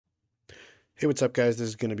Hey, what's up guys? This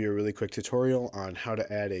is going to be a really quick tutorial on how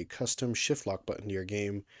to add a custom shift lock button to your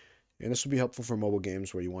game. And this will be helpful for mobile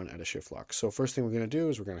games where you want to add a shift lock. So first thing we're going to do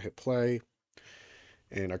is we're going to hit play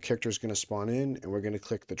and our character is going to spawn in and we're going to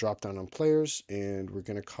click the drop down on players and we're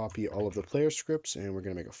going to copy all of the player scripts and we're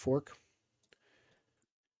going to make a fork.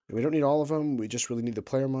 And we don't need all of them. We just really need the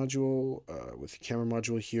player module with the camera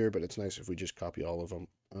module here, but it's nice if we just copy all of them.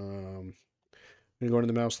 I'm going to go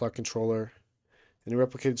into the mouse lock controller. In the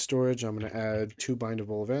replicated storage, I'm going to add two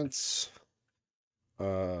bindable events.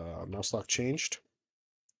 Mouse lock changed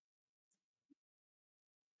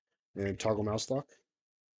and toggle mouse lock.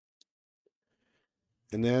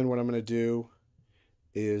 And then what I'm going to do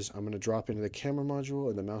is I'm going to drop into the camera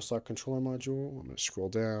module and the mouse lock controller module. I'm going to scroll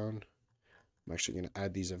down. I'm actually going to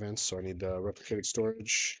add these events, so I need the replicated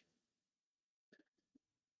storage.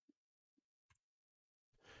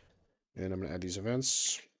 And I'm going to add these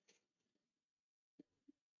events.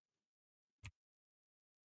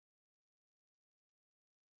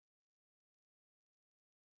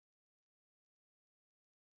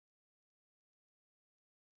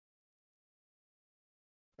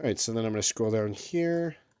 All right, so then I'm going to scroll down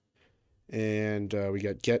here and we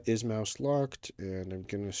got get is mouse locked and I'm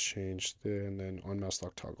going to change the and then on mouse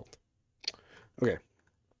lock toggled. Okay,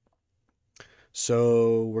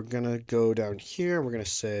 so we're going to go down here. We're going to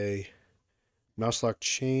say mouse lock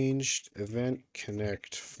changed event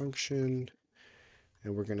connect function.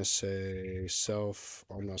 And we're going to say self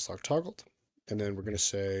on mouse lock toggled. And then we're going to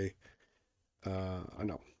say,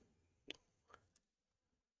 no.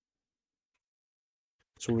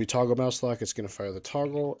 So when we toggle mouse lock, it's going to fire the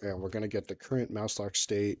toggle, and we're going to get the current mouse lock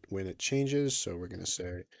state when it changes. So we're going to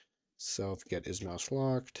say self get is mouse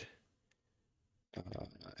locked.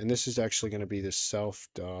 And this is actually going to be the self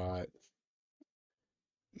dot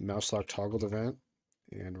mouse lock toggled event.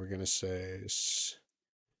 And we're going to say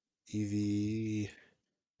ev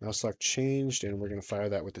mouse lock changed, and we're going to fire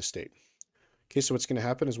that with the state. Okay, so what's going to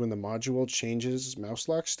happen is when the module changes mouse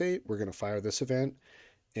lock state, we're going to fire this event.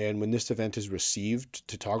 And when this event is received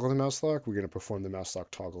to toggle the mouse lock, we're going to perform the mouse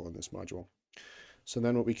lock toggle in this module. So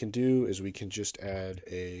then what we can do is we can just add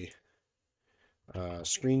a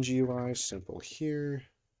screen GUI, simple here,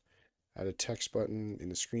 add a text button in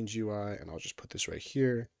the screen GUI, and I'll just put this right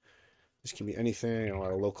here. This can be anything. I'll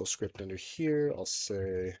add a local script under here. I'll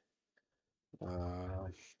say, uh,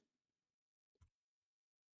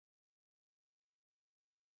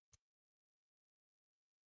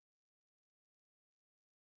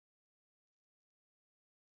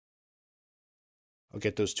 I'll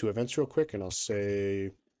get those two events real quick, and I'll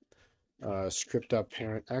say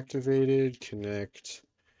script.parent activated, connect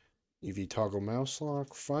EV toggle mouse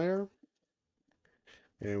lock, fire.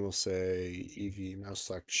 And we'll say EV mouse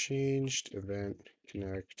lock changed, event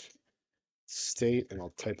connect state, and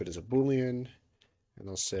I'll type it as a Boolean. And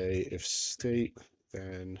I'll say if state,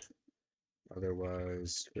 then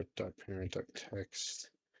otherwise script.parent.text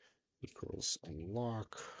equals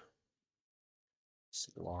unlock,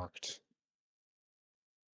 locked,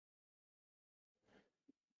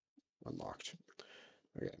 unlocked.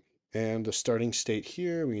 Okay. And the starting state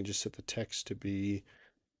here, we can just set the text to be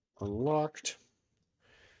unlocked.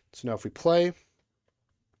 So now if we play,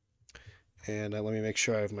 and let me make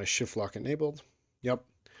sure I have my shift lock enabled. Yep.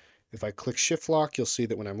 If I click shift lock, you'll see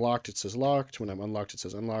that when I'm locked, it says locked. When I'm unlocked, it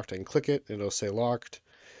says unlocked. I can click it, and it'll say locked.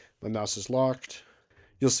 My mouse is locked.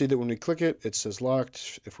 You'll see that when we click it, it says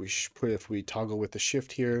locked. If we toggle with the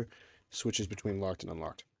shift here, switches between locked and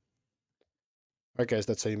unlocked. All right, guys,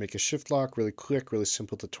 that's how you make a shift lock. Really quick, really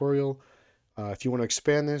simple tutorial. If you want to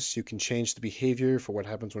expand this, you can change the behavior for what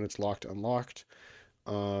happens when it's locked, unlocked.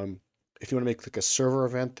 Um, if you want to make like a server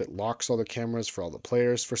event that locks all the cameras for all the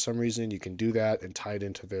players for some reason, you can do that and tie it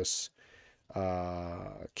into this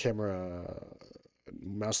camera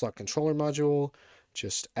mouse lock controller module.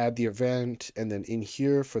 Just add the event, and then in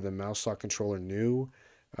here for the mouse lock controller new,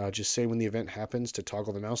 just say when the event happens to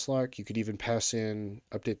toggle the mouse lock. You could even pass in,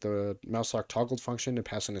 update the mouse lock toggled function and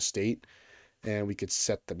pass in a state, and we could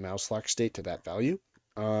set the mouse lock state to that value.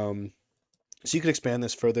 So you could expand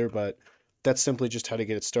this further, but that's simply just how to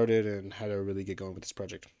get it started and how to really get going with this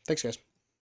project. Thanks, guys.